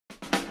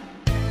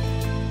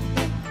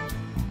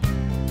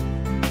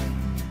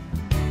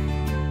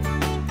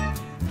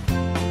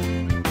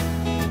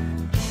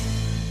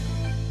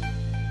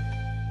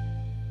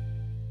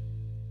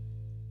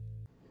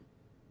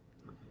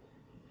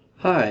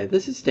Hi,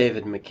 this is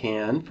David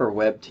McCann for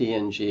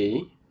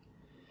WebTNG.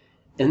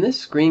 In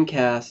this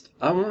screencast,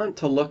 I want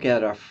to look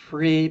at a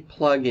free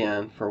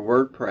plugin for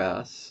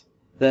WordPress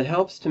that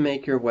helps to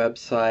make your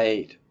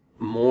website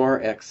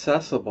more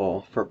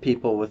accessible for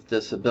people with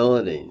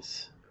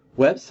disabilities.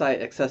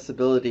 Website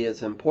accessibility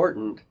is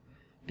important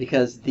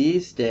because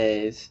these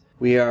days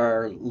we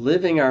are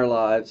living our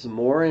lives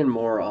more and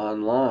more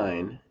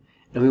online,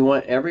 and we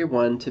want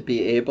everyone to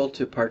be able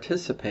to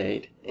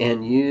participate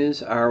and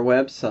use our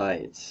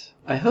websites.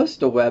 I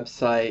host a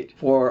website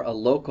for a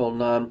local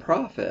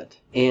nonprofit,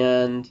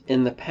 and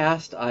in the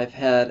past I've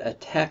had a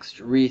text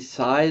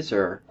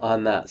resizer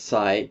on that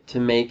site to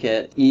make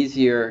it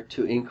easier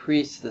to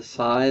increase the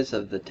size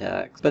of the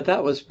text. But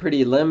that was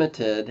pretty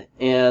limited,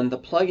 and the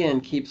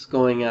plugin keeps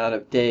going out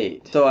of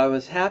date. So I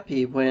was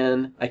happy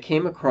when I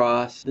came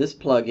across this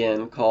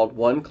plugin called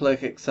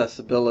One-Click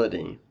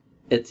Accessibility.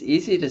 It's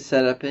easy to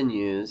set up and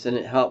use, and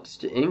it helps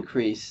to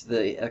increase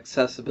the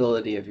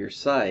accessibility of your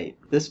site.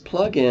 This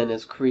plugin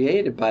is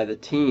created by the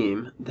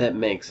team that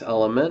makes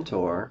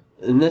Elementor,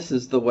 and this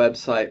is the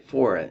website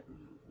for it.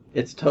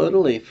 It's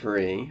totally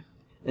free,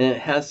 and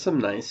it has some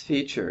nice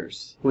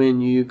features.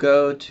 When you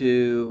go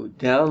to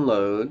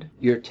download,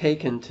 you're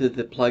taken to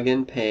the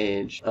plugin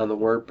page on the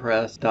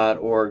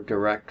WordPress.org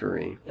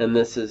directory, and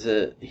this is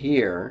it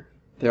here.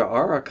 There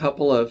are a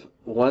couple of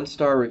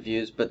one-star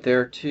reviews, but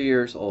they're 2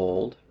 years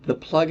old. The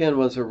plugin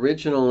was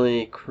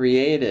originally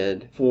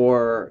created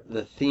for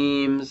the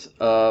themes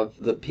of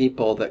the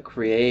people that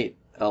create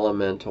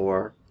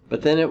Elementor,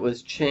 but then it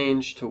was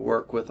changed to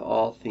work with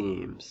all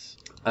themes.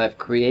 I've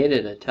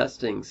created a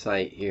testing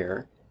site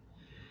here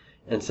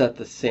and set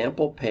the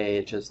sample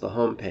page as the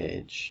home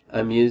page.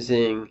 I'm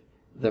using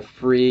the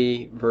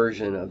free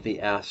version of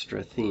the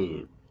Astra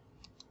theme.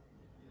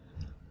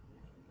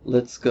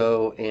 Let's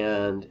go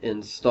and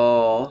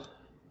install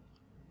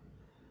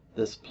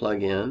this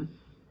plugin.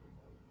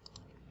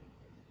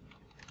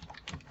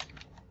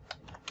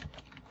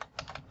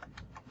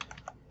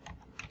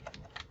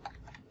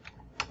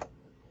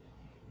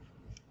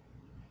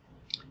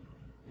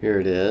 Here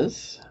it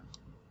is.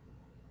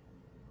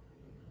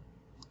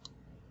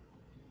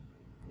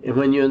 And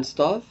when you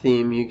install a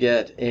theme, you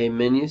get a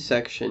menu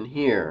section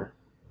here.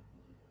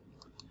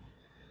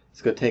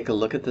 Let's go take a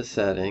look at the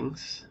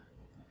settings.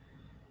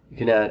 You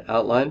can add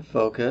outline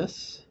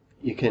focus.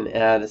 You can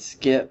add a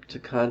skip to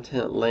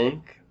content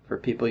link for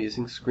people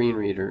using screen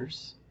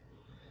readers.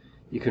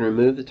 You can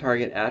remove the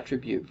target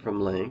attribute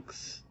from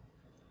links.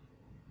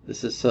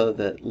 This is so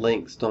that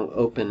links don't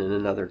open in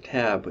another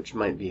tab, which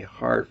might be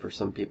hard for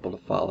some people to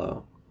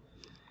follow.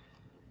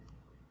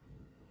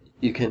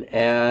 You can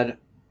add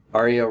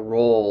ARIA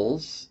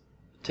roles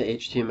to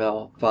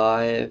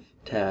HTML5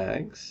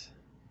 tags.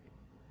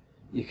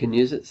 You can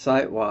use it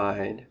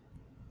site-wide,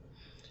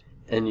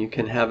 and you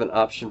can have an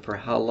option for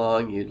how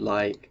long you'd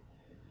like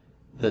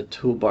the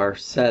toolbar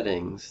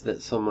settings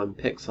that someone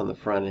picks on the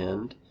front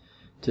end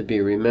to be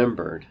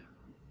remembered.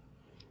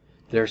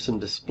 There are some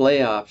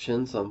display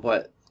options on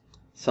what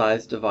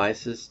size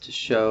devices to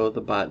show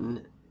the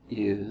button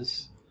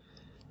use.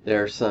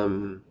 There are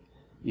some,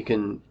 you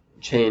can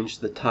change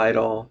the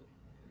title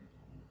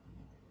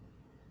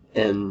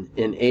and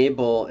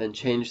enable and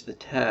change the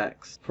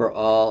text for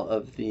all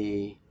of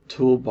the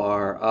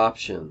toolbar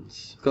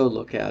options. Go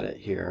look at it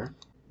here.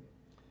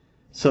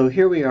 So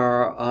here we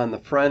are on the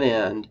front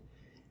end,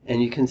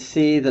 and you can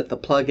see that the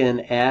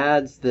plugin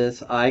adds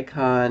this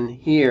icon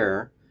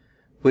here,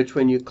 which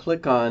when you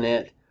click on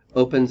it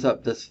opens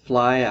up this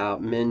Flyout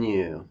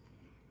menu.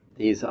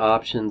 These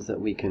options that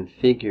we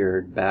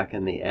configured back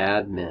in the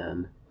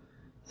admin,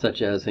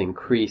 such as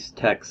increase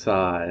text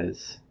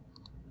size,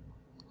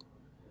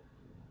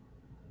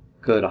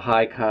 go to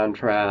high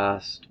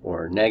contrast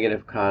or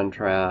negative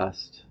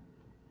contrast,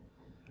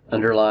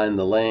 underline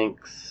the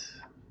links,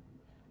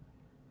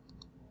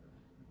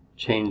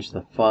 change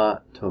the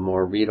font to a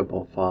more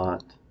readable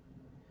font,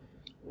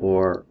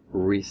 or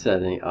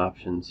reset any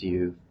options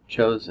you've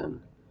chosen.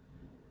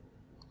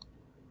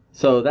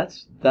 So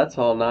that's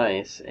all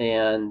nice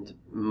and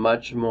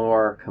much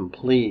more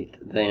complete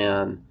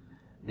than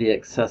the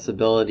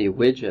accessibility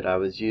widget I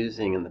was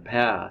using in the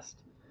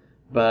past.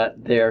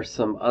 But there are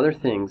some other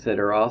things that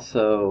are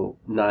also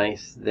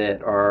nice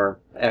that are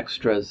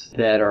extras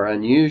that are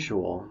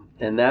unusual,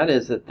 and that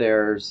is that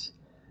there's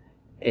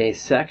a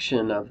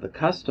section of the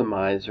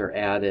customizer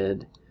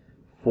added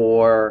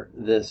for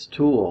this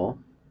tool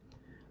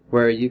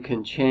where you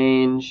can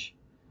change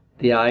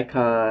the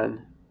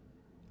icon,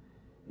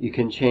 you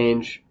can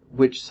change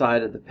which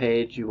side of the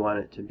page you want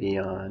it to be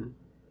on,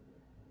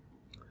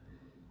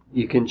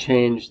 you can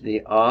change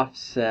the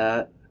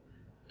offset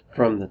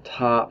from the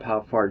top,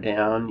 how far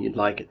down you'd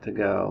like it to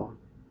go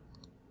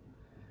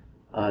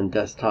on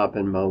desktop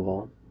and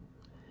mobile,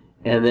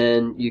 and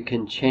then you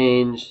can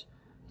change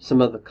some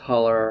of the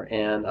color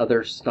and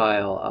other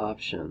style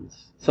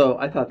options. So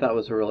I thought that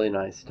was a really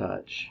nice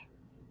touch.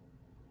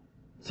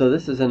 So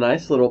this is a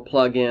nice little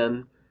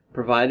plugin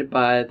provided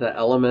by the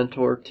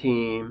Elementor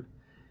team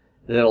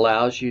that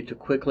allows you to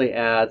quickly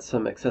add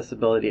some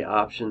accessibility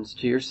options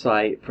to your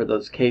site for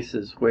those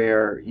cases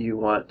where you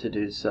want to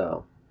do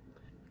so.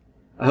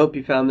 I hope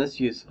you found this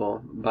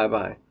useful.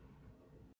 Bye-bye.